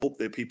hope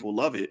that people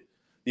love it.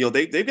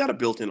 They've got a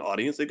built-in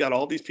audience. They've got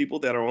all these people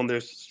that are on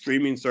their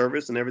streaming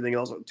service and everything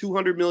else.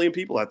 200 million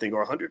people, I think, or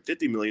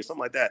 150 million,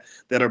 something like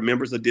that are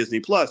members of Disney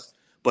Plus.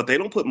 But they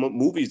don't put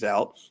movies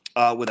out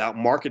without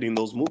marketing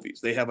those movies.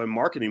 They have a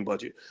marketing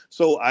budget.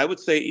 So I would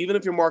say, even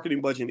if your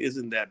marketing budget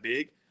isn't that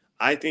big,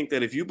 I think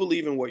that if you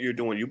believe in what you're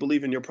doing, you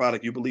believe in your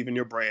product, you believe in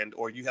your brand,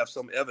 or you have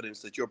some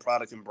evidence that your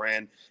product and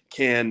brand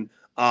can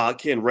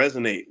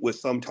resonate with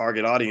some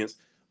target audience,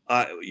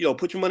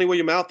 put your money where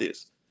your mouth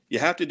is. You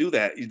have to do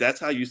that.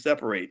 That's how you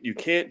separate. You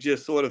can't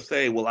just sort of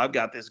say, well, I've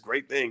got this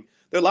great thing.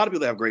 There are a lot of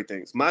people that have great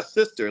things. My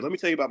sister, let me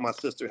tell you about my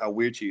sister, how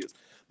weird she is.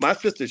 My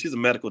sister, she's a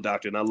medical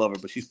doctor, and I love her,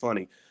 but she's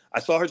funny.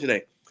 I saw her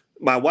today.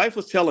 My wife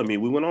was telling me,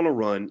 we went on a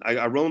run.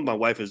 I run with my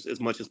wife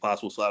as much as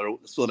possible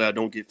so that I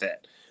don't get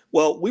fat.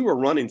 Well, we were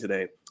running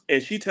today,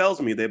 and she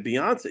tells me that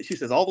Beyonce, she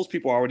says, all those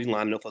people are already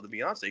lining up for the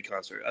Beyonce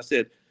concert. I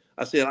said,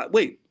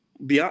 wait,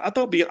 I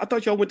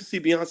thought y'all went to see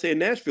Beyonce in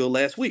Nashville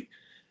last week.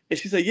 And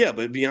she said, yeah,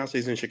 but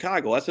Beyonce's in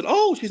Chicago. I said,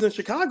 oh, she's in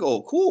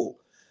Chicago. Cool.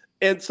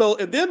 And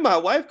then my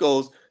wife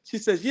goes, she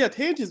says, yeah,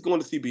 Tangi's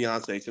going to see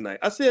Beyonce tonight.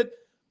 I said,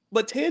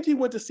 but Tangi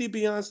went to see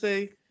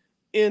Beyonce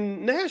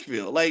in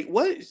Nashville. Like,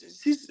 what?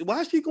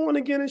 Why is she going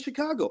again in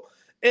Chicago?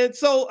 And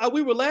so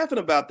we were laughing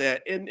about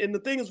that. And the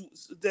thing is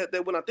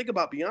that when I think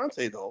about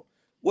Beyonce, though,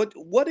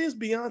 what is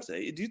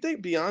Beyonce? Do you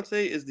think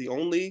Beyonce is the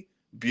only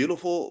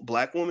beautiful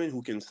black woman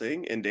who can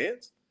sing and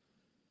dance?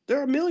 There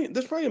are a million.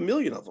 There's probably a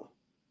million of them.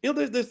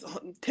 There's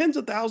tens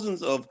of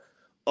thousands of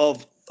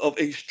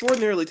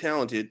extraordinarily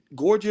talented,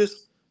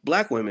 gorgeous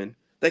black women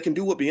that can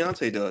do what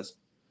Beyonce does.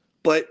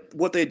 But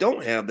what they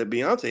don't have that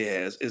Beyonce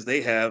has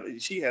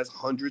is she has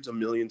hundreds of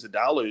millions of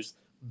dollars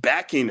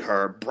backing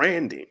her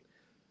branding.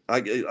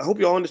 I hope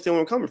you all understand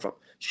where I'm coming from.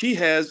 She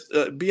has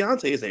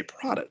Beyonce is a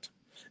product,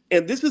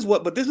 and this is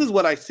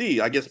what I see.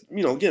 I guess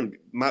again,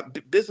 my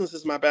business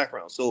is my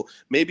background, so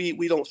maybe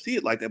we don't see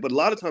it like that. But a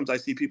lot of times I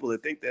see people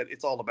that think that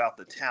it's all about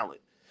the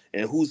talent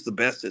and who's the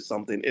best at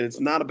something, and it's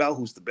not about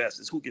who's the best.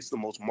 It's who gets the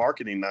most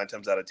marketing 9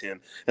 times out of 10.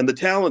 And the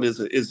talent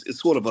is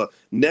sort of a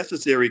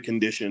necessary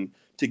condition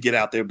to get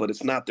out there, but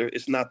it's not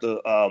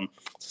the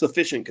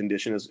sufficient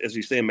condition, as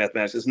you say in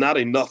mathematics. It's not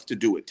enough to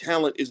do it.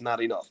 Talent is not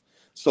enough.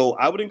 So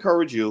I would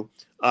encourage you,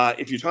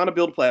 if you're trying to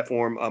build a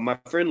platform, my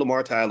friend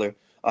Lamar Tyler,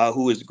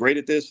 who is great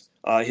at this,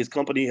 his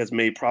company has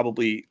made I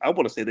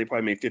want to say they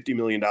probably made $50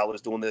 million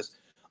doing this.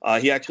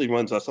 He actually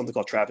runs something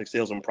called Traffic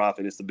Sales and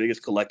Profit. It's the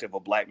biggest collective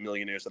of black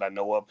millionaires that I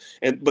know of.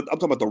 But I'm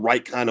talking about the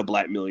right kind of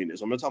black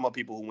millionaires. I'm not talking about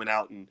people who went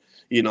out and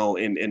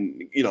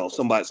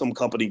some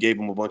company gave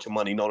them a bunch of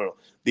money. No.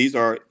 These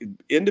are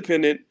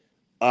independent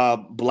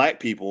black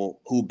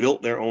people who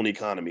built their own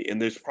economy.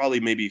 And there's probably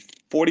maybe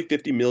 40,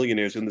 50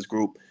 millionaires in this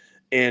group.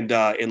 And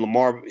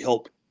Lamar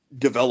helped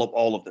develop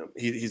all of them.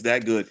 He's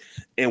that good.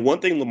 And one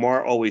thing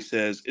Lamar always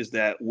says is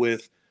that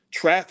with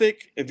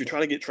traffic, if you're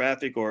trying to get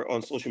traffic or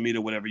on social media,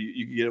 whatever,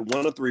 you get it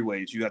one of three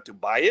ways. You have to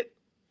buy it,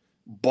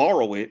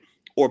 borrow it,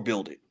 or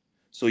build it.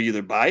 So you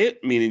either buy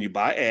it, meaning you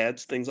buy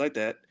ads, things like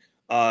that.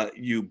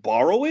 You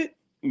borrow it,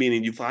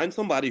 meaning you find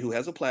somebody who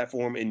has a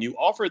platform and you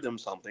offer them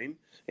something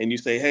and you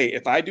say, hey,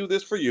 if I do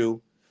this for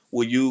you,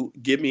 will you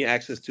give me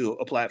access to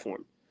a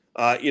platform?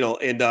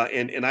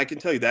 And I can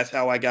tell you that's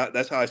how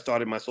I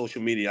started my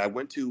social media. I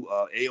went to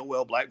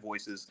AOL Black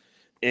Voices,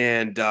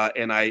 and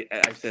I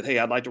said, hey,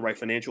 I'd like to write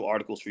financial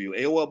articles for you.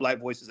 AOL Black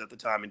Voices at the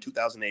time in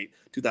 2008,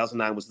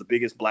 2009 was the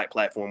biggest black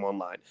platform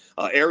online.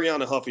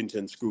 Ariana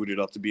Huffington screwed it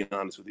up, to be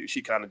honest with you.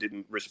 She kind of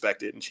didn't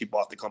respect it, and she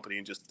bought the company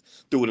and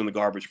just threw it in the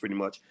garbage pretty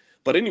much.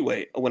 But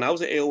anyway, when I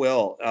was at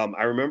AOL,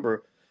 I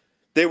remember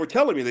they were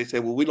telling me, they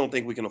said, well, we don't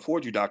think we can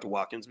afford you, Dr.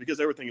 Watkins, because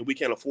they were thinking we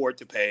can't afford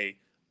to pay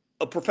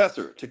a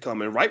professor to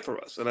come and write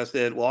for us. And I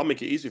said, well, I'll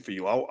make it easy for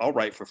you. I'll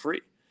write for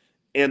free.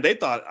 And they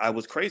thought I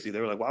was crazy. They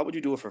were like, why would you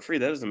do it for free?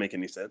 That doesn't make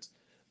any sense.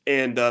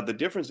 And the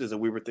difference is that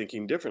we were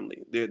thinking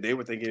differently. They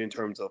were thinking in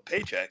terms of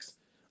paychecks.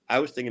 I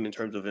was thinking in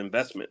terms of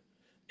investment.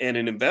 And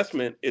an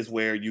investment is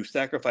where you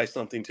sacrifice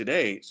something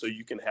today so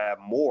you can have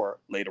more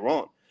later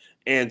on.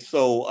 And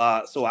so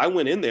I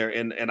went in there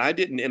and I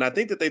didn't. And I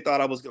think that they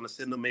thought I was going to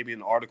send them maybe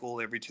an article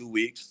every 2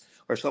 weeks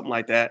or something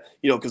like that,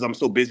 because I'm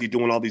so busy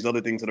doing all these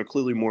other things that are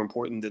clearly more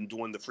important than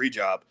doing the free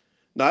job.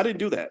 No, I didn't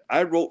do that.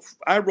 I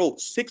wrote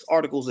 6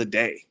 articles a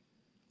day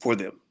for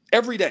them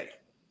every day,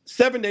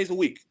 7 days a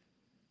week.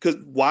 Because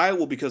why?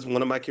 Well, because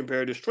one of my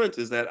comparative strengths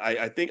is that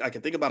I think I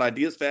can think about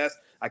ideas fast.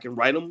 I can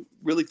write them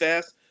really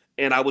fast.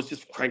 And I was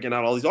just cranking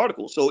out all these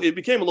articles. So it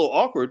became a little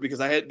awkward because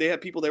they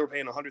had people that were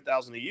paying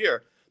 $100,000 a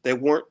year that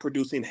weren't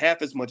producing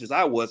half as much as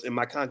I was, and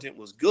my content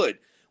was good.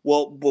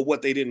 Well, but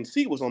what they didn't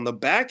see was on the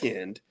back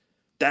end,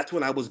 that's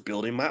when I was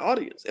building my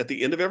audience. At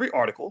the end of every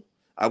article,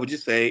 I would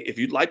just say, if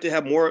you'd like to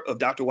have more of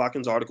Dr.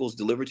 Watkins' articles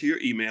delivered to your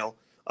email,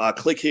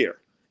 click here.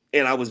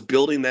 And I was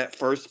building that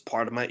first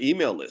part of my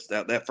email list.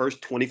 That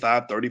first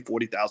 25, 30,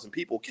 40,000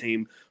 people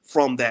came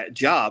from that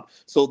job.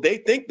 So they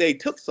think they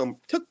took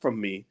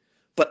from me,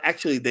 but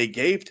actually they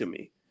gave to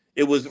me.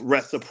 It was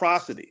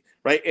reciprocity,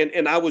 right?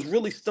 And I was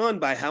really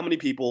stunned by how many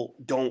people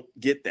don't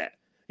get that.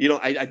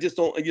 I just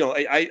don't,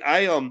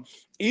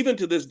 even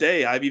to this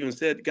day, I've even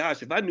said,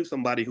 gosh, if I knew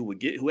somebody who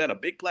had a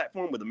big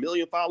platform with 1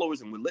 million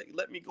followers and would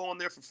let me go on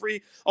there for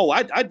free, oh,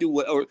 I'd do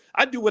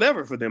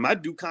whatever for them.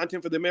 I'd do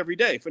content for them every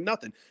day for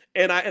nothing.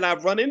 And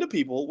I've run into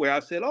people where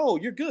I've said, oh,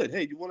 you're good.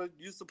 Hey, you want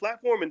to use the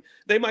platform? And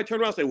they might turn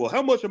around and say, well,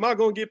 how much am I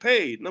going to get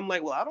paid? And I'm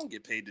like, well, I don't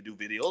get paid to do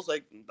videos.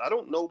 Like, I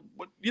don't know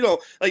what,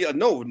 like,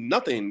 no,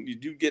 nothing. You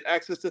do get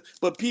access to,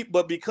 but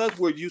because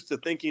we're used to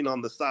thinking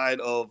on the side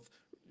of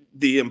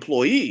the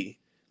employee,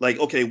 like,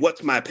 okay,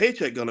 what's my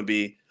paycheck going to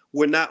be?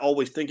 We're not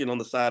always thinking on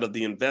the side of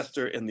the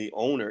investor and the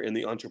owner and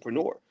the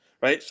entrepreneur,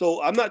 right? So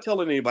I'm not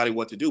telling anybody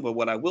what to do, but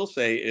what I will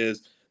say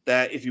is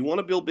that if you want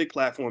to build big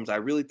platforms, I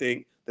really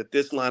think that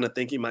this line of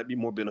thinking might be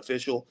more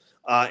beneficial.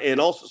 And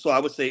also, so I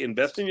would say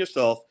invest in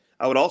yourself.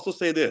 I would also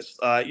say this,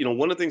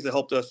 one of the things that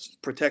helped us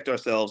protect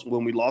ourselves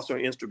when we lost our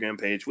Instagram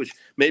page, which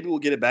maybe we'll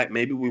get it back,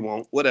 maybe we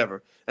won't,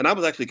 whatever. And I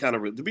was actually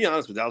to be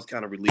honest with you, I was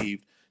kind of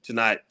relieved to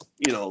not,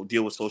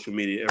 deal with social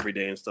media every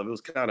day and stuff.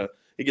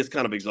 It gets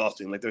kind of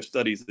exhausting. Like there's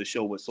studies that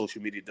show what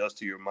social media does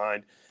to your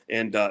mind.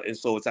 And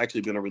so it's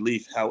actually been a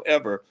relief.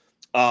 However,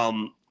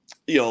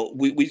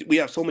 we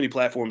have so many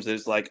platforms that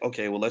it's like,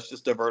 okay, well, let's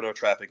just divert our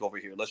traffic over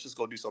here. Let's just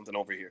go do something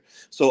over here.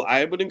 So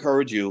I would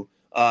encourage you,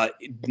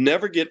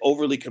 never get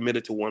overly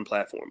committed to one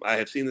platform. I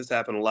have seen this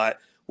happen a lot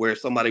where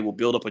somebody will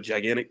build up a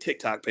gigantic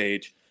TikTok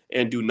page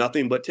and do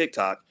nothing but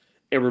TikTok.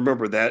 And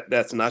remember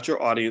that's not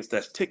your audience.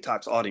 That's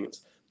TikTok's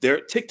audience.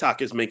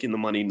 TikTok is making the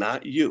money,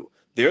 not you.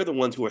 They're the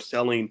ones who are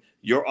selling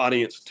your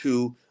audience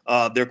to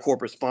their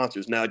corporate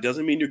sponsors. Now, it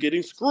doesn't mean you're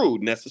getting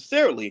screwed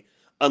necessarily,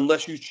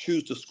 unless you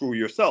choose to screw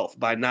yourself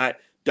by not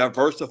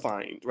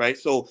diversifying, right?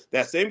 So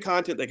that same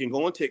content that can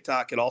go on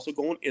TikTok can also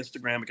go on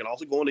Instagram. It can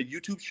also go on a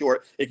YouTube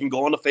short. It can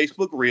go on a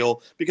Facebook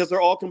Reel because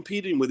they're all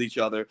competing with each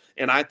other.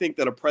 And I think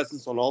that a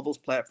presence on all those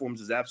platforms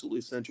is absolutely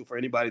essential for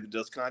anybody that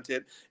does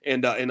content.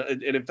 And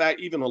in fact,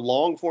 even a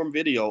long form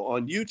video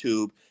on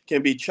YouTube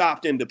can be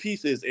chopped into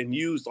pieces and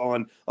used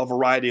on a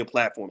variety of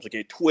platforms.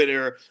 Okay,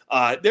 Twitter.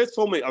 There's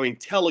so many. I mean,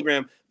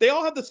 Telegram. They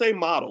all have the same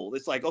model.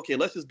 It's like, okay,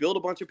 let's just build a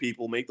bunch of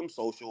people, make them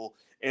social,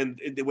 and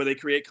where they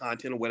create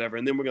content or whatever,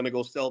 and then we're going to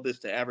go sell this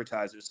to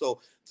advertisers.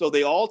 So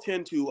they all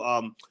tend to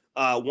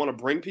want to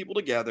bring people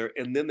together,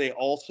 and then they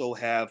also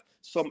have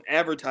some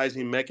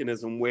advertising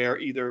mechanism where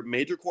either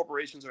major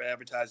corporations are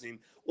advertising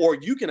or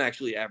you can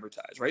actually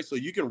advertise, right? So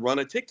you can run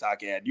a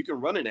TikTok ad, you can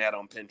run an ad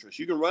on Pinterest,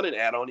 you can run an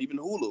ad on even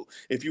Hulu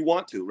if you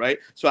want to, right?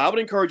 So I would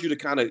encourage you to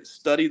kind of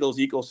study those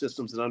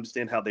ecosystems and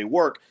understand how they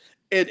work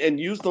and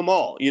use them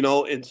all,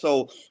 And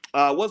so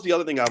what's the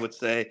other thing I would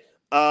say?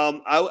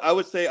 I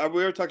would say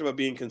we were talking about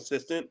being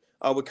consistent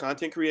with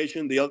content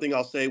creation. The other thing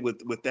I'll say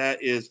with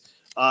that is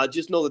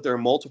just know that there are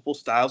multiple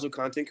styles of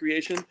content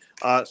creation.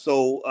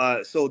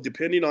 So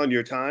depending on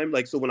your time,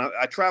 like so when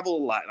I travel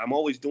a lot, I'm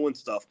always doing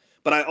stuff,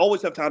 but I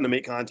always have time to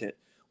make content.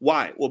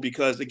 Why? Well,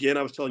 because again,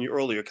 I was telling you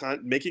earlier,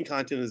 making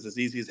content is as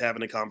easy as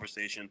having a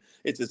conversation.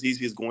 It's as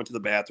easy as going to the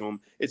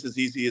bathroom. It's as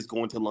easy as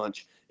going to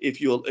lunch.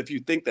 If you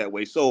think that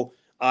way, so.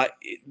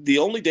 The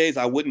only days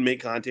I wouldn't make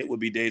content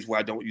would be days where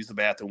I don't use the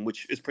bathroom,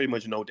 which is pretty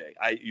much no day.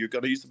 You're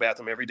gonna use the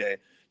bathroom every day.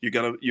 You're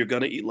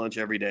gonna eat lunch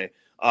every day.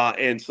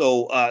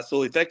 So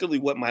effectively,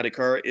 what might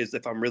occur is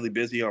if I'm really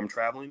busy or I'm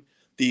traveling,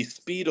 the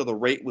speed or the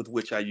rate with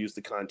which I use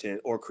the content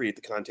or create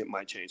the content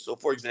might change. So,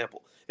 for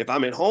example, if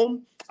I'm at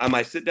home, I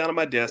might sit down at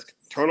my desk,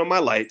 turn on my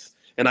lights,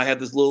 and I have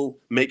this little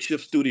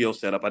makeshift studio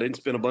set up. I didn't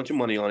spend a bunch of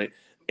money on it,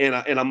 and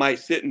I might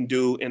sit and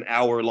do an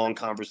hour-long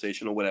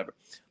conversation or whatever.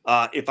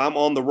 If I'm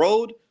on the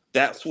road,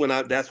 that's when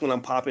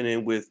I'm popping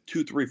in with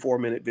 2, 3, 4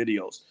 minute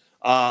videos.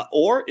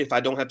 Or if I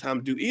don't have time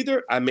to do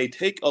either, I may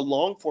take a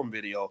long form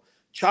video,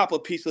 chop a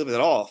piece of it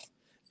off,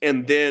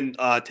 and then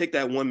take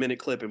that 1 minute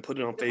clip and put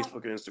it on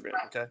Facebook and Instagram.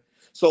 Okay.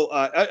 So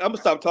I'm gonna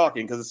stop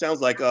talking because it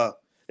sounds like I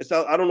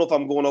don't know if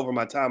I'm going over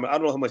my time. I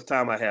don't know how much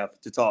time I have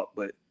to talk,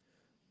 but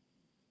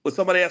was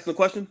somebody asking a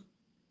question?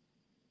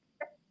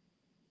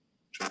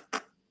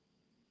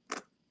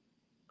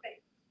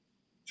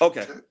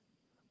 Okay.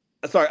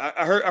 Sorry,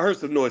 I heard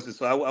some noises,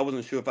 so I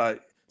wasn't sure if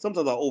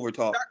sometimes I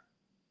overtalk.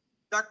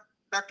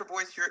 Dr.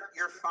 Boyce,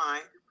 you're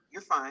fine.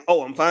 You're fine.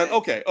 Oh, I'm fine.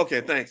 Okay,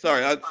 thanks.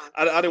 Sorry,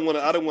 I didn't want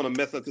to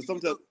mess up because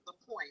sometimes the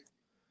point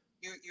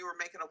you were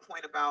making a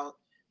point about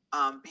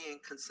being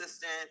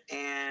consistent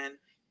and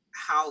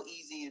how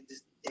easy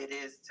it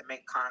is to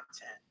make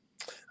content.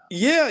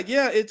 Yeah,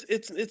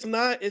 it's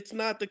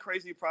not the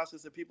crazy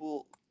process that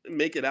people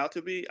make it out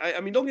to be.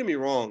 I mean, don't get me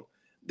wrong.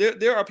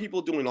 There are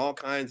people doing all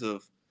kinds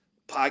of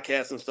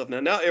podcasts and stuff now.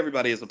 Now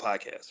everybody has a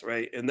podcast,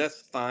 right? And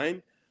that's fine.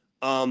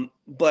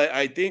 But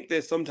I think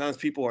that sometimes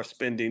people are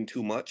spending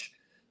too much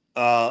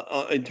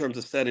in terms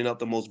of setting up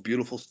the most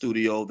beautiful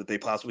studio that they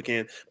possibly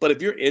can. But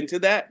if you're into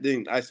that,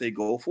 then I say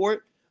go for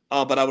it.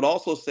 But I would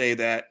also say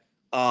that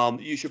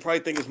you should probably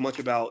think as much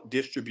about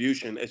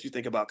distribution as you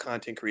think about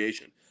content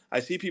creation. I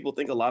see people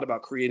think a lot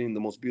about creating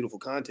the most beautiful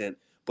content,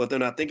 but they're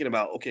not thinking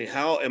about, okay,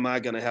 how am I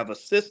going to have a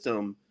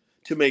system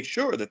to make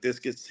sure that this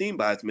gets seen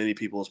by as many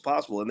people as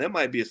possible. And that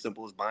might be as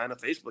simple as buying a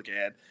Facebook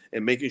ad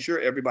and making sure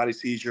everybody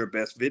sees your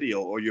best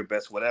video or your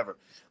best whatever.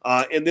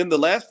 And then the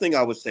last thing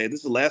I would say, this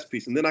is the last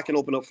piece, and then I can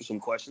open up for some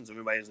questions if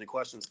anybody has any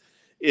questions,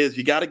 is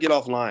you got to get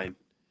offline.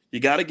 You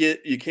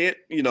can't,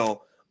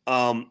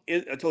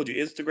 I told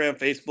you, Instagram,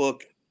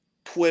 Facebook,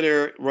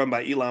 Twitter, run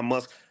by Elon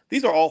Musk.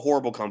 These are all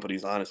horrible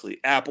companies, honestly.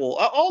 Apple,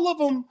 all of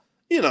them,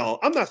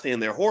 I'm not saying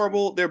they're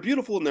horrible. They're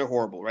beautiful and they're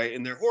horrible, right?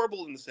 And they're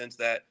horrible in the sense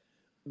that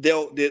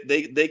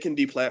they can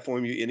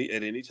deplatform you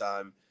at any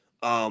time.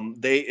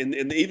 And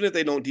even if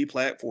they don't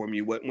deplatform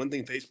you, one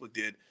thing Facebook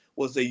did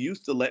was they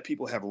used to let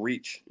people have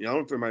reach. I don't know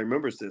if everybody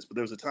remembers this, but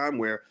there was a time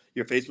where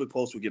your Facebook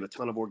post would get a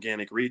ton of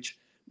organic reach.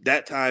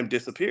 That time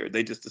disappeared.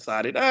 They just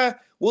decided,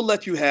 we'll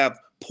let you have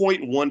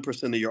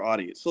 0.1% of your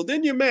audience. So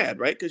then you're mad,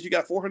 right? Because you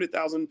got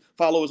 400,000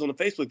 followers on the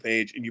Facebook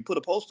page and you put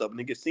a post up and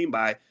it gets seen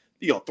by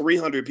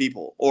 300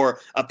 people or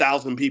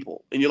 1,000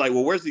 people. And you're like,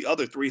 well, where's the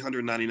other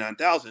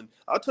 399,000?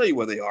 I'll tell you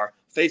where they are.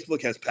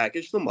 Facebook has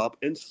packaged them up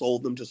and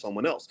sold them to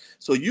someone else.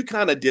 So you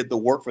kind of did the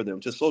work for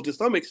them. So to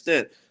some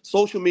extent,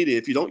 social media,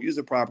 if you don't use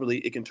it properly,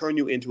 it can turn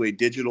you into a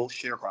digital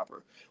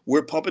sharecropper.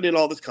 We're pumping in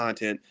all this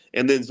content,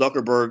 and then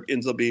Zuckerberg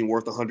ends up being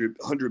worth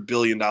 $100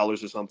 billion or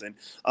something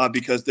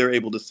because they're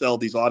able to sell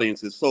these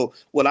audiences. So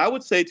what I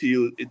would say to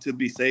you, to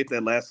be safe,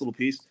 that last little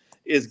piece,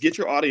 is get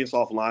your audience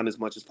offline as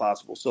much as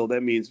possible. So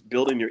that means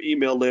building your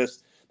email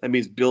list. That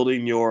means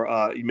building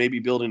maybe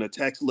building a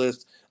text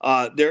list.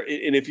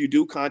 And if you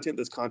do content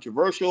that's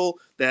controversial,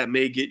 that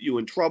may get you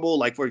in trouble.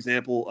 Like, for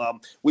example,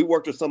 we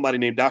worked with somebody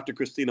named Dr.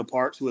 Christina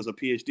Parks, who has a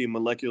PhD in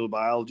molecular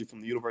biology from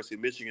the University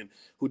of Michigan,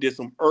 who did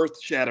some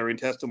earth-shattering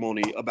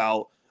testimony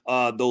about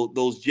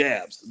those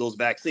jabs, those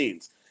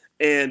vaccines.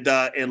 And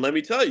let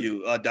me tell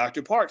you,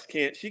 Dr. Parks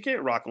can't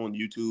rock on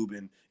YouTube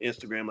and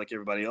Instagram like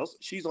everybody else.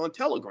 She's on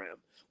Telegram,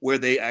 where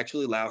they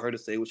actually allow her to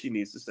say what she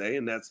needs to say,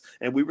 and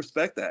we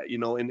respect that,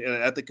 And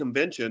at the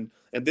convention,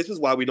 and this is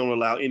why we don't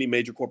allow any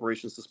major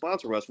corporations to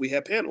sponsor us. We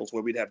have panels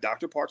where we'd have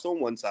Dr. Parks on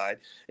one side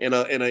and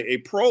a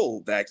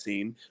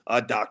pro-vaccine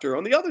doctor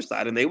on the other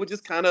side, and they would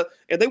just and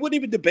they wouldn't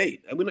even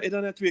debate. I mean, it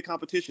doesn't have to be a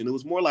competition. It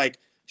was more like,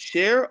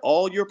 share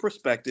all your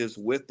perspectives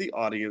with the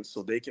audience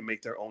so they can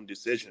make their own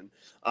decision.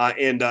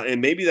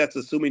 And maybe that's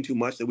assuming too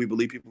much, that we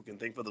believe people can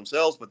think for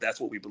themselves, but that's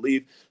what we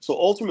believe. So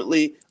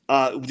ultimately,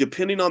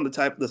 depending on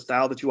the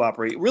style that you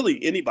operate,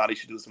 really anybody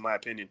should do this, in my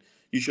opinion.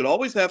 You should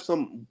always have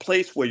some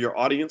place where your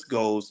audience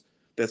goes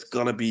that's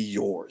going to be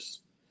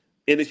yours.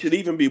 And it should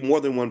even be more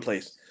than one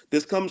place.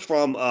 This comes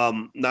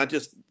from not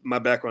just my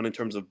background in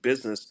terms of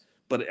business,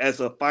 but as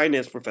a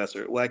finance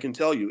professor, what I can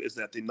tell you is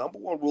that the number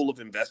one rule of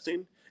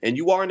investing, and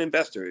you are an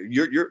investor,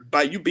 you're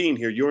by you being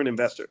here, you're an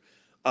investor.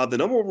 The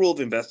number one rule of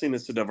investing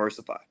is to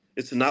diversify.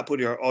 It's to not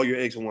put all your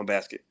eggs in one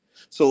basket.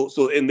 So,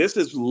 and this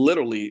has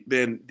literally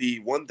been the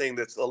one thing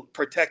that's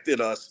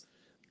protected us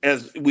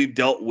as we've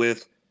dealt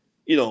with,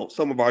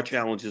 some of our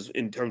challenges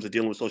in terms of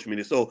dealing with social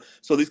media. So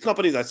these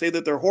companies, I say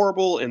that they're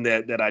horrible and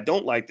that I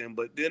don't like them,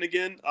 but then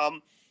again,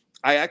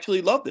 I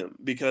actually love them,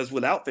 because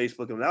without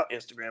Facebook and without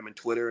Instagram and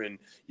Twitter and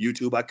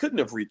YouTube, I couldn't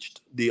have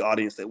reached the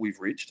audience that we've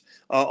reached.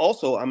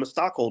 Also, I'm a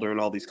stockholder in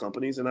all these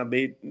companies, and I've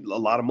made a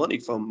lot of money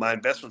from my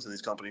investments in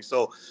these companies.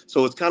 So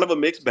it's kind of a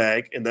mixed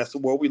bag, and that's the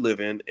world we live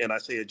in. And I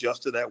say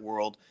adjust to that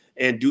world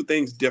and do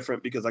things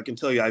different, because I can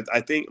tell you,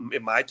 I think,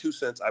 in my 2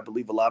 cents, I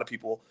believe a lot of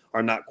people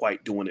are not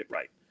quite doing it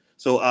right.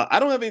 So I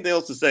don't have anything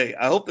else to say.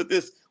 I hope that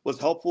this was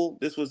helpful.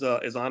 This was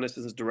as honest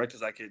and as direct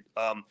as I could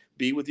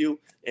be with you.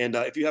 And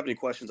if you have any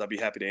questions, I'd be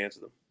happy to answer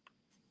them.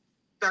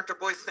 Dr.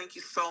 Boyce, thank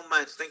you so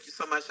much. Thank you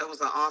so much. That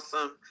was an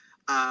awesome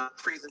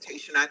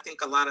presentation. I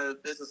think a lot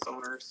of business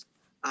owners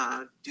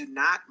do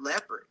not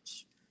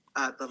leverage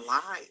the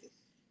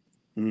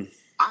live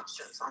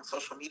options on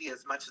social media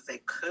as much as they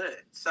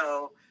could.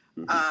 So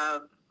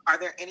are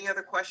there any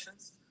other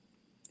questions?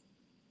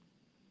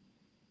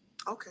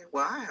 Okay,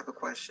 well, I have a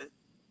question.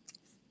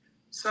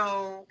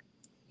 So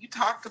you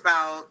talked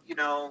about,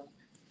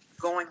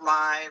 going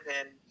live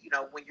and,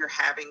 when you're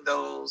having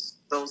those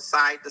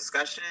side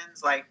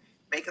discussions, like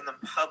making them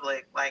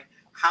public, like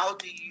how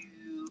do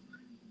you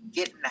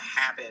get in the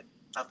habit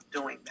of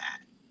doing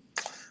that?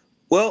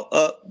 Well,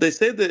 they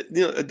say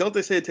that, don't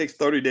they say it takes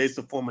 30 days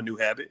to form a new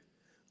habit?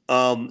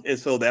 And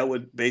so that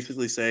would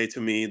basically say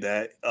to me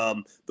that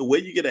the way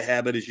you get a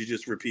habit is you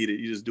just repeat it.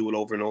 You just do it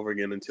over and over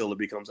again until it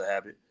becomes a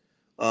habit.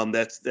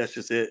 That's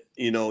just it.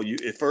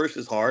 At first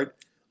it's hard.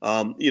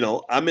 I'm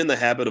in the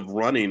habit of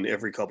running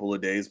every couple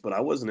of days, but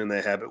I wasn't in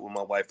that habit when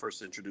my wife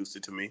first introduced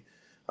it to me.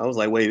 I was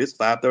like, wait, it's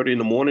 5:30 in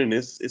the morning.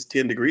 It's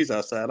 10 degrees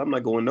outside. I'm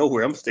not going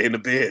nowhere. I'm staying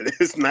in bed.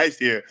 It's nice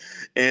here.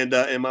 And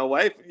my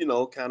wife,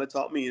 kind of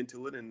taught me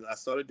into it, and I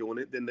started doing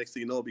it. Then next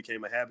thing you know, it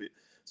became a habit.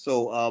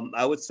 So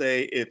I would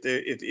say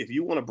if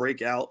you want to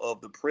break out of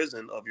the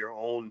prison of your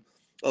own,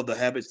 of the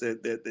habits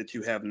that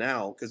you have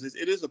now, because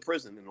it is a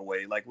prison in a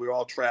way. Like, we're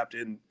all trapped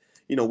in,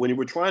 when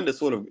we're trying to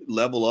sort of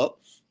level up,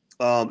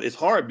 it's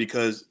hard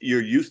because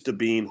you're used to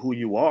being who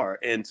you are.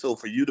 And so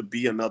for you to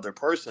be another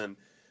person,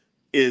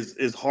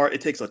 is hard.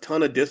 It takes a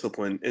ton of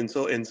discipline, and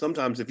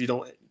sometimes if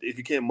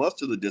you can't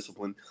muster the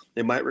discipline,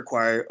 it might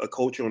require a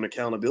coach or an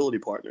accountability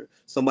partner.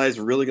 Somebody's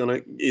really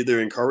going to either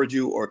encourage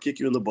you or kick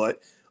you in the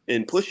butt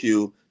and push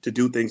you to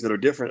do things that are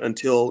different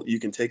until you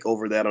can take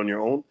over that on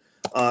your own.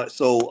 That's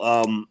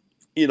what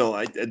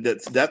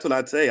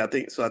I'd say. I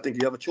think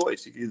you have a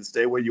choice. You can either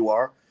stay where you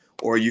are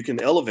or you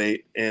can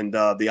elevate, and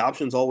the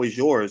option's always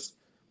yours.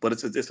 But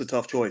it's a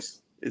tough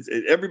choice.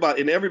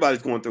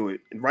 Everybody's going through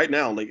it. And right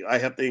now, like I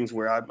have things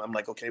where I'm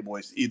like, okay,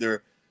 boys,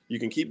 either you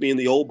can keep being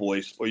the old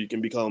boys or you can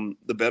become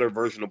the better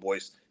version of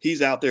boys.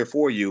 He's out there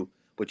for you,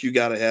 but you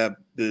got to have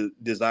the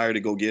desire to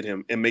go get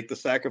him and make the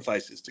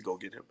sacrifices to go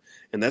get him.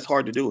 And that's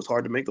hard to do. It's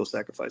hard to make those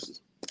sacrifices.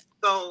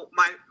 So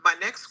my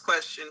next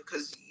question,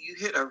 because you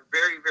hit a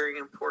very, very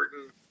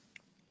important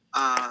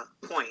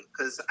point,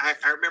 because I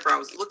remember I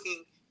was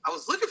looking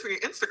for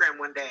your Instagram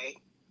one day.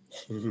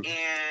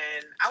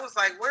 And I was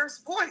like, "Where's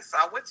Boyce?" So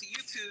I went to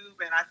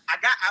YouTube and I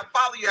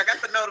follow you. I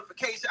got the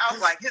notification. I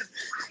was like, his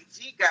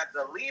IG got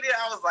deleted.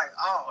 I was like,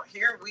 "Oh,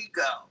 here we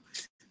go."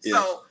 Yeah.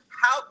 So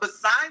how,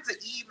 besides the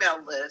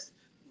email list,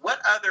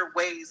 what other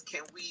ways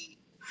can we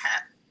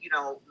have,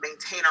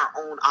 maintain our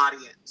own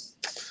audience?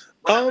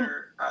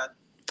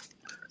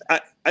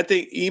 I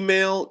think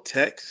email,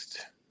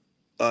 text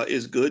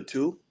is good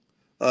too.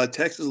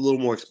 Text is a little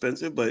more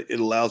expensive, but it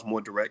allows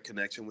more direct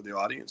connection with your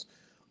audience.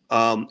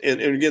 And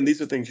again,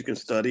 these are things you can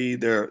study.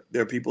 There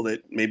are people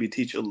that maybe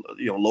teach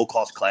low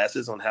cost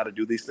classes on how to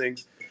do these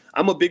things.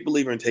 I'm a big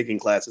believer in taking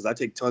classes. I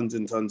take tons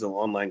and tons of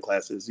online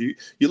classes. You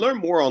learn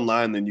more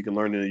online than you can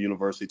learn in a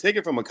university. Take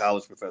it from a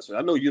college professor.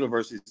 I know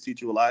universities teach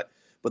you a lot,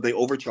 but they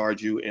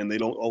overcharge you and they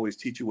don't always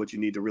teach you what you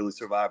need to really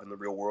survive in the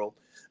real world.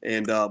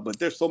 And but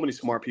there's so many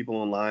smart people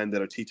online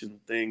that are teaching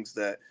things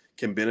that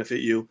can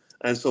benefit you.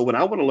 And so when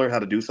I want to learn how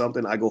to do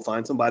something, I go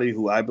find somebody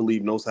who I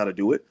believe knows how to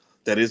do it,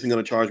 that isn't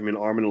going to charge me an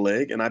arm and a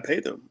leg, and I pay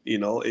them.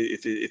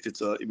 If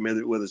it's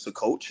whether it's a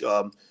coach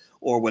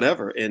or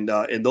whatever, and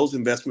those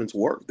investments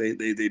work. They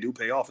do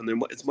pay off, and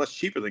it's much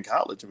cheaper than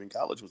college. I mean,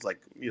 college was like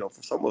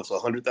for some of us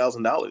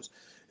 $100,000,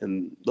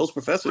 and those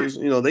professors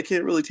they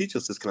can't really teach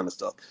us this kind of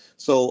stuff.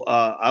 So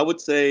I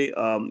would say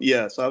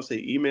So I would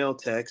say email,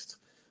 text,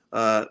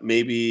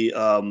 maybe.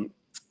 And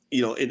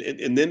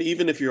then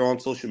even if you're on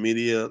social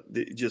media,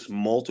 just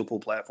multiple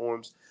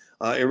platforms.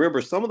 And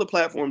remember, some of the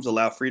platforms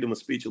allow freedom of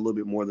speech a little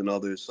bit more than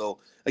others. So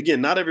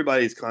again, not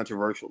everybody is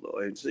controversial though.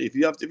 And so if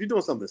you're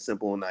doing something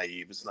simple and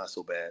naive, it's not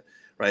so bad,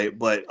 right?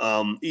 But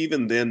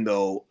even then,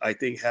 though, I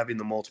think having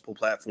the multiple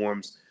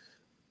platforms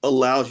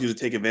allows you to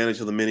take advantage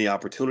of the many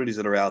opportunities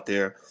that are out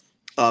there,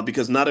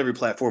 because not every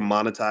platform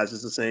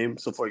monetizes the same.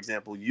 So, for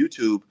example,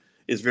 YouTube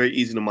is very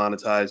easy to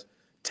monetize.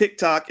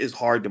 TikTok is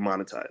hard to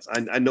monetize.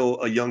 I know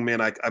a young man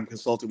I'm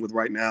consulting with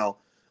right now.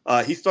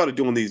 He started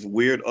doing these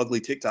weird, ugly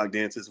TikTok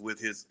dances with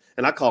his,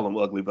 and I call them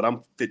ugly, but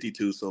I'm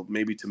 52, so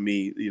maybe to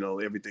me,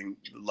 everything,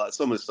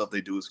 some of the stuff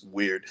they do is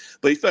weird.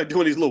 But he started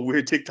doing these little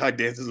weird TikTok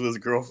dances with his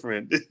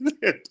girlfriend,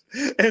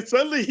 and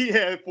suddenly he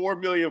had 4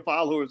 million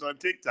followers on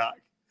TikTok.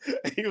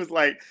 He's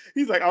like,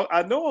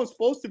 I know I'm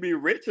supposed to be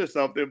rich or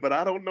something, but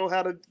I don't know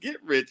how to get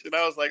rich. And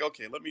I was like,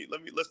 okay,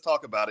 let's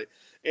talk about it.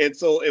 And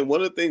one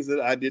of the things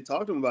that I did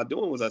talk to him about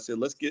doing was I said,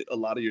 let's get a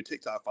lot of your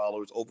TikTok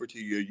followers over to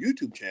your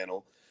YouTube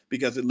channel,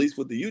 because at least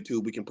with the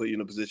YouTube, we can put you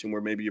in a position where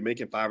maybe you're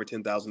making $5,000 or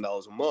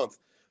 $10,000 a month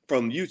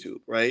from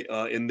YouTube, right?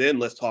 And then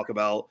let's talk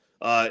about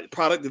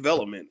product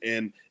development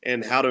and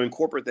how to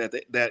incorporate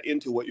that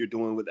into what you're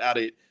doing without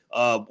it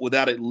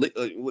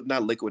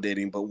not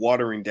liquidating, but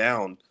watering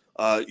down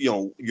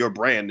your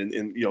brand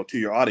and to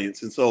your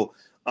audience. And so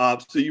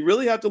you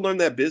really have to learn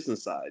that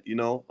business side,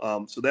 so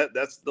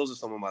those are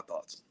some of my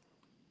thoughts.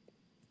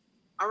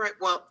 All right.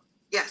 Well,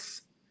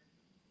 yes.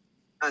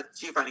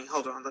 Giovanni,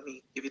 hold on. Let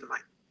me give you the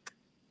mic.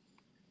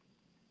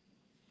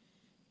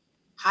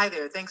 Hi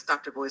there. Thanks,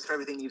 Dr. Boyce, for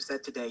everything you've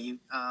said today.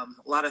 A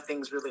lot of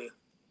things really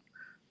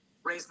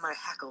raised my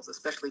hackles,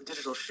 especially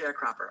digital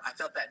sharecropper. I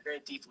felt that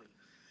very deeply.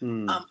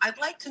 I'd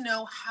like to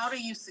know, how do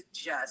you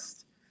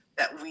suggest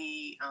that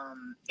we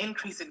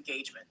increase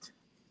engagement?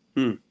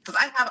 Because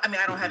I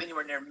don't have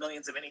anywhere near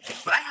millions of anything,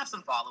 but I have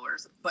some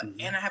followers,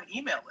 and I have an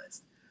email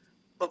list.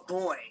 But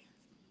boy,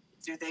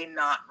 do they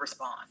not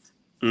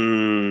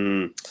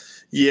respond.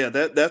 Yeah,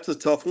 that's a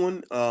tough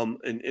one,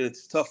 and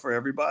it's tough for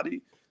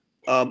everybody.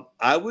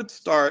 I would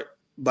start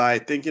by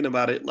thinking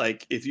about it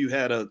like if you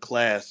had a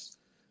class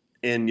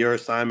and your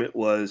assignment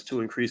was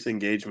to increase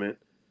engagement,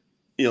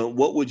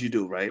 what would you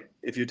do, right?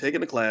 If you're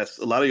taking a class,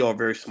 a lot of y'all are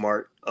very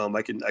smart.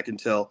 I can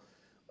tell.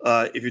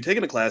 If you're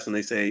taking a class and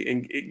they say,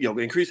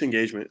 increase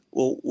engagement,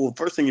 well,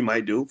 first thing you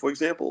might do, for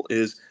example,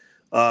 is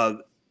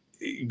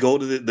go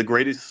to the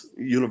greatest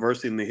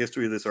university in the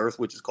history of this earth,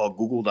 which is called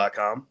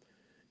Google.com,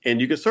 and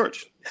you can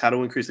search how to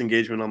increase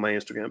engagement on my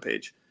Instagram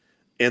page.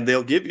 And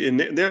they'll give you,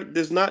 and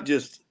there's not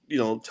just,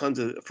 tons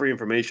of free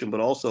information, but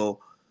also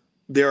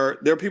there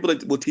are people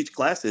that will teach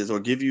classes or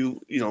give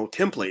you,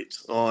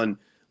 templates on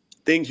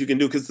things you can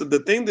do. Because the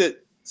thing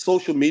that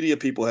social media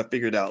people have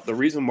figured out, the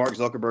reason Mark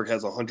Zuckerberg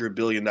has $100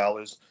 billion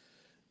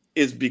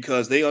is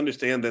because they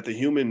understand that the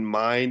human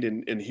mind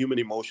and human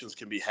emotions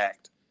can be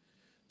hacked.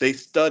 They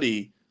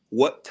study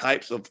what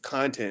types of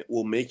content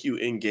will make you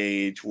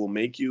engage, will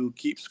make you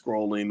keep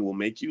scrolling, will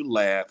make you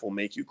laugh, will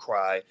make you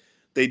cry.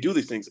 They do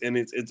these things, and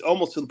it's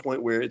almost to the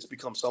point where it's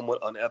become somewhat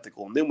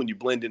unethical. And then when you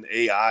blend in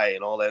AI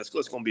and all that, it's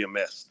going to be a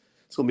mess.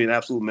 It's going to be an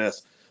absolute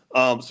mess.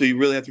 So you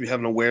really have to be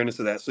having awareness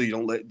of that, so you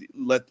don't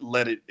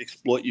let it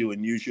exploit you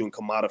and use you and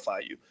commodify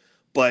you.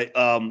 But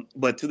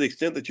to the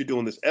extent that you're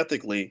doing this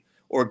ethically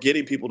or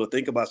getting people to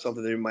think about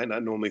something they might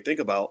not normally think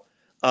about,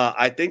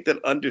 I think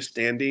that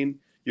understanding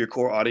your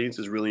core audience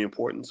is really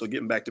important. So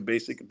getting back to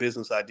basic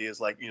business ideas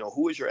like,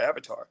 who is your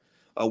avatar?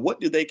 What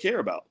do they care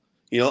about?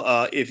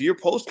 If you're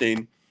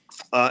posting,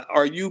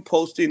 are you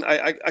posting?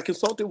 I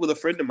consulted with a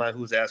friend of mine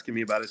who was asking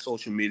me about his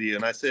social media,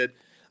 and I said,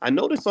 I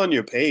noticed on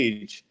your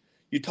page,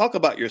 you talk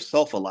about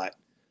yourself a lot.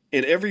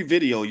 In every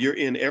video, you're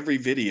in every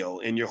video,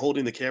 and you're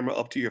holding the camera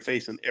up to your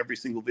face in every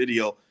single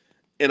video.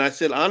 And I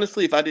said,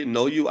 honestly, if I didn't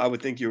know you, I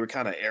would think you were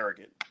kind of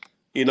arrogant,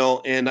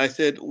 And I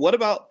said, what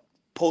about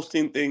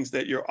posting things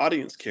that your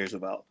audience cares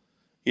about,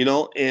 and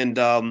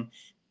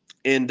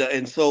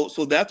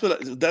so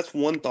that's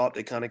one thought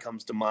that kind of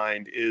comes to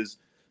mind is,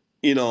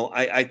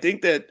 I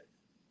think that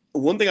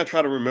one thing I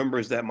try to remember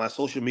is that my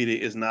social media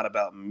is not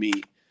about me.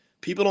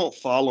 People don't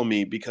follow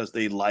me because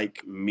they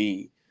like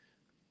me.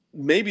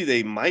 Maybe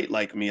they might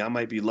like me. I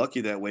might be lucky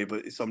that way,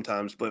 but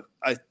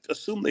I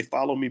assume they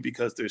follow me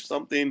because there's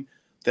something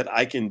that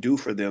I can do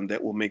for them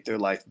that will make their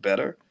life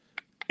better.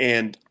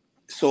 And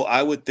so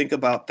I would think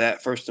about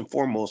that first and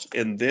foremost,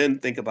 and then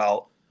think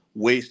about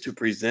ways to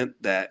present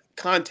that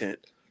content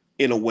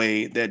in a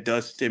way that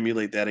does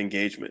stimulate that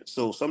engagement.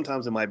 So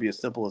sometimes it might be as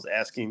simple as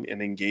asking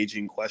an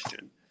engaging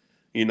question,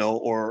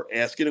 or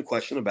asking a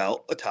question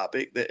about a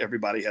topic that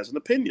everybody has an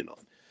opinion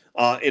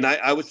on. And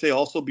I would say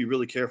also be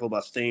really careful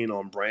about staying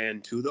on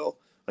brand too, though.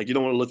 Like you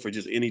don't want to look for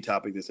just any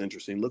topic that's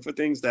interesting. Look for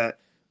things that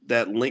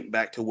link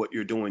back to what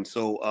you're doing.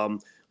 So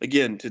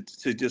again,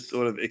 to just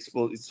sort of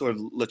expose, sort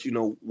of let you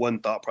know one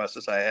thought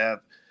process I have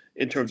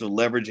in terms of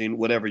leveraging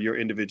whatever your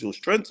individual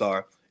strengths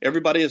are.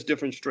 Everybody has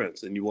different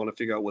strengths, and you want to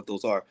figure out what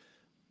those are.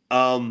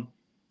 Um,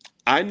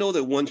 I know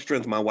that one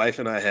strength my wife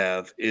and I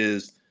have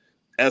is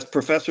as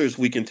professors,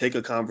 we can take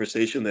a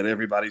conversation that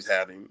everybody's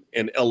having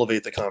and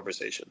elevate the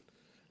conversation,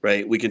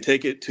 right? We can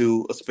take it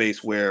to a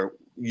space where,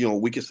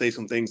 we can say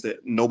some things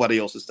that nobody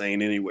else is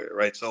saying anywhere,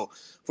 right? So,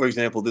 for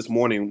example, this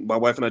morning, my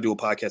wife and I do a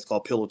podcast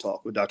called Pillow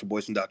Talk with Dr.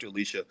 Boyce and Dr.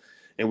 Alicia,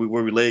 and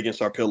where we lay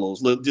against our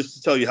pillows. Just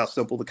to tell you how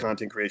simple the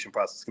content creation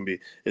process can be.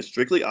 It's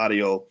strictly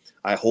audio.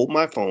 I hold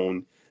my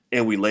phone,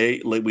 and we lay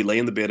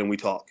in the bed and we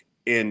talk.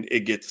 And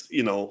it gets,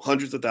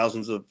 hundreds of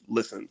thousands of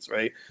listens,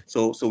 right?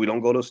 So we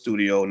don't go to a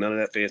studio, none of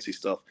that fancy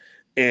stuff.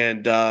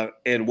 And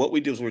what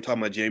we do is we're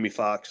talking about Jamie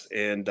Foxx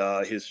and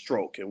his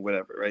stroke and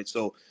whatever, right?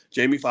 So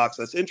Jamie Foxx,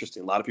 that's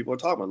interesting. A lot of people are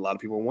talking about it. A lot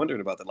of people are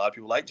wondering about that. A lot of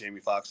people like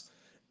Jamie Foxx.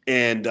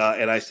 And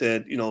I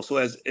said, so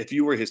as if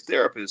you were his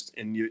therapist,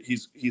 and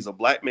he's a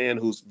black man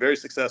who's very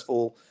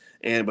successful,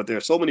 but there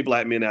are so many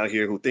black men out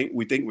here who think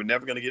we're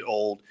never going to get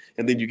old,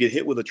 and then you get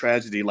hit with a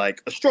tragedy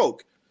like a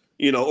stroke,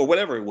 or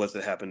whatever it was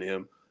that happened to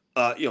him.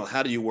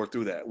 How do you work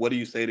through that? What do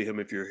you say to him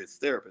if you're his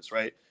therapist,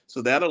 right?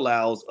 So that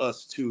allows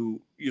us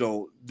to,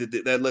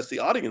 that lets the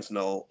audience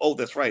know, oh,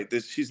 that's right.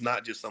 She's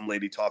not just some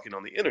lady talking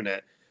on the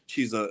internet.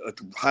 She's a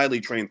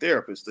highly trained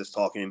therapist that's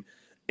talking,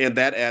 and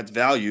that adds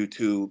value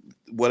to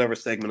whatever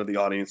segment of the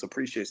audience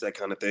appreciates that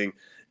kind of thing.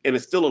 And it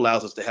still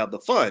allows us to have the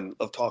fun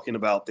of talking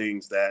about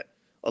things that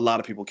a lot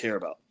of people care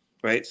about,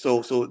 right?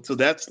 So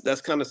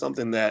that's kind of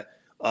something that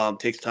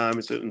takes time.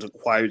 It's an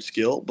acquired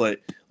skill, but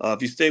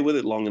if you stay with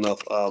it long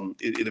enough,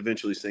 it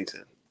eventually sinks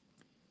in.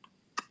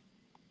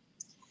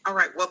 All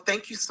right. Well,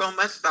 thank you so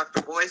much,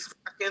 Dr. Boyce.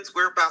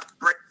 We're about to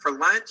break for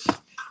lunch.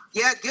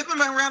 Yeah, give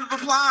him a round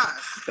of applause.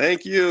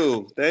 Thank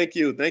you,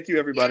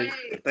 everybody.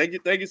 Yay.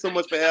 Thank you so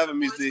much for having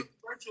me, Z.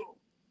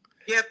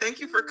 Yeah, thank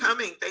you for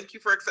coming. Thank you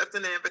for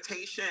accepting the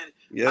invitation.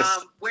 Yes.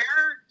 Where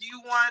do you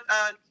want?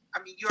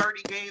 You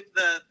already gave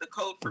the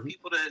code for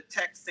people to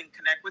text and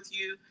connect with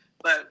you,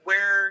 but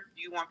where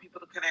do you want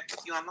people to connect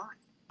with you online?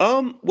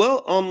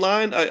 Well,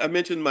 online, I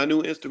mentioned my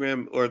new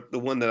Instagram, or the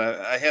one that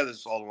I had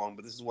this all along,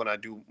 but this is when I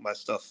do my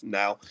stuff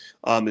now,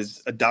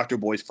 is Dr.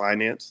 Boyce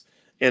Finance.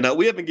 And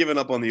we haven't given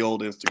up on the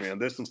old Instagram.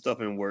 There's some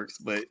stuff in works,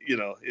 but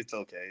it's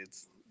okay.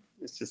 It's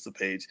just a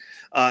page.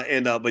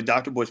 But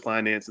Dr. Boyce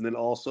Finance. And then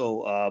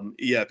also,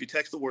 if you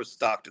text the word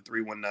stock to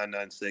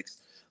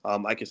 31996,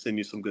 I can send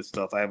you some good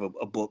stuff. I have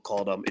a book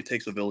called It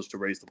Takes a Village to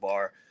Raise the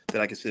Bar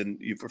that I can send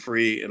you for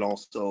free. And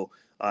also,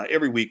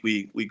 every week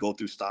we go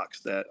through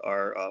stocks that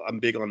are, I'm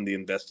big on the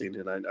investing,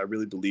 and I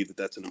really believe that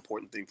that's an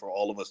important thing for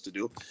all of us to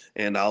do.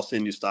 And I'll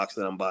send you stocks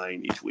that I'm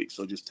buying each week.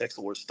 So just text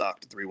the word stock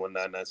to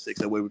 31996.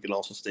 That way we can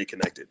also stay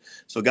connected.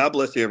 So God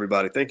bless you,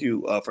 everybody. Thank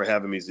you for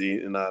having me, Z.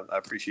 And I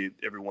appreciate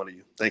every one of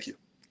you. Thank you.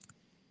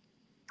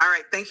 All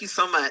right. Thank you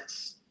so much.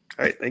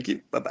 All right. Thank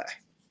you. Bye-bye.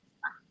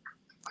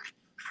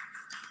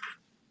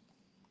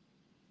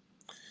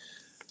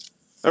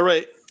 All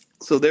right.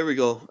 So there we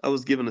go. I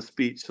was giving a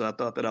speech, so I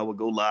thought that I would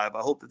go live.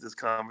 I hope that this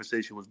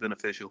conversation was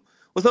beneficial.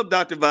 What's up,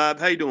 Dr. Vibe?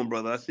 How you doing,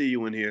 brother? I see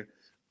you in here.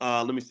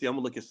 Let me see. I'm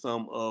gonna look at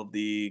some of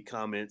the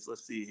comments.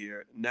 Let's see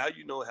here. Now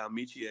you know how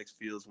Michi X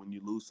feels when you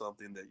lose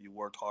something that you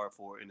worked hard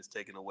for and it's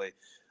taken away.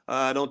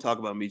 Don't talk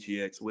about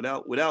Michi X.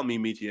 Without me,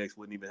 Michi X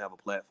wouldn't even have a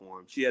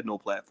platform. She had no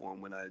platform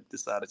when I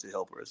decided to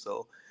help her.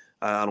 So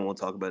I don't want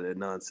to talk about that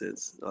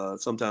nonsense.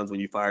 Sometimes when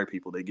you fire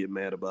people, they get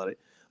mad about it.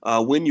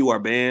 When you are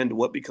banned,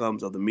 what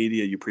becomes of the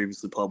media you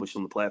previously published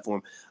on the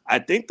platform? I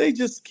think they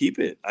just keep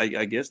it.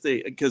 I guess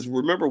because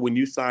remember when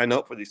you sign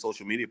up for these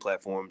social media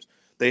platforms,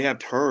 they have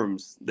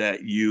terms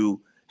that you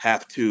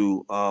have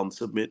to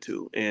submit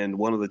to. And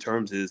one of the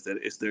terms is that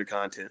it's their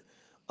content.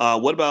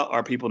 What about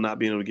our people not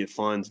being able to get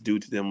funds due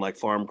to them, like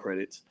farm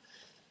credits?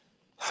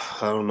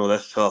 I don't know.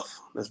 That's tough.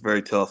 That's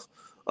very tough.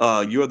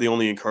 You're the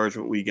only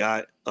encouragement we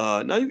got.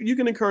 Now you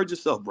can encourage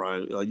yourself,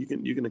 Brian.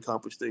 You can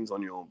accomplish things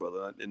on your own,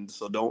 brother. And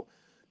so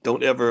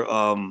don't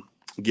ever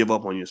give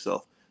up on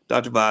yourself.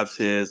 Dr. Vibe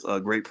says,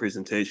 great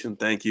presentation.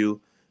 Thank you.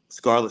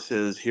 Scarlett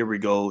says, here we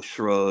go.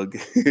 Shrug.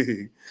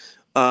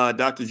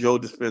 Dr. Joe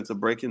Dispenza,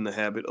 breaking the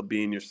habit of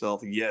being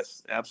yourself.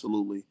 Yes,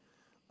 absolutely.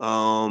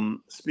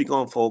 Speak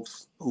on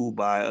folks who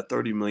buy a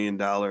 $30 million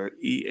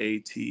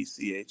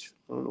EATCH.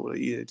 I don't know what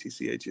an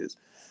EATCH is.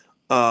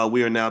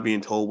 We are now being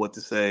told what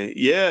to say.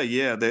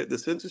 Yeah.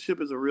 The censorship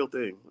is a real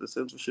thing. The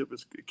censorship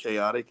is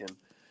chaotic and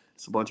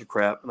it's a bunch of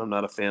crap, and I'm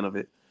not a fan of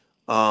it.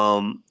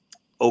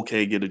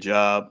 Okay, get a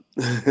job.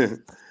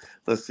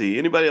 Let's see.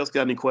 Anybody else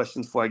got any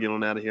questions before I get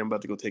on out of here? I'm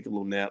about to go take a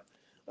little nap.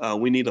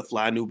 We need a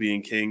Fly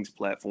Nubian Kings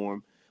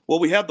platform. Well,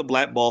 we have the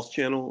Black Boss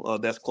channel.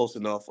 That's close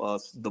enough.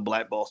 The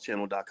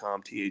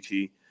blackbosschannel.com,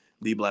 THE,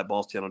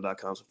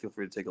 theblackbosschannel.com. So feel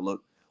free to take a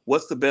look.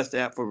 What's the best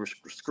app for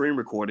screen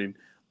recording?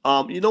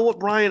 You know what,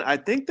 Brian? I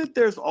think that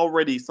there's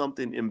already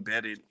something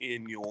embedded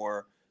in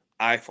your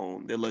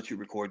iPhone that lets you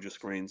record your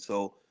screen.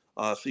 So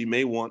you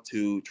may want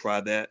to try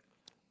that.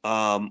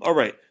 All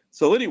right.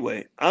 So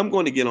anyway, I'm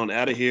going to get on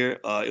out of here.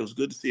 It was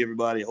good to see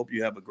everybody. I hope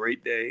you have a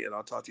great day, and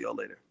I'll talk to y'all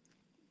later.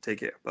 Take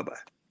care.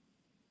 Bye-bye.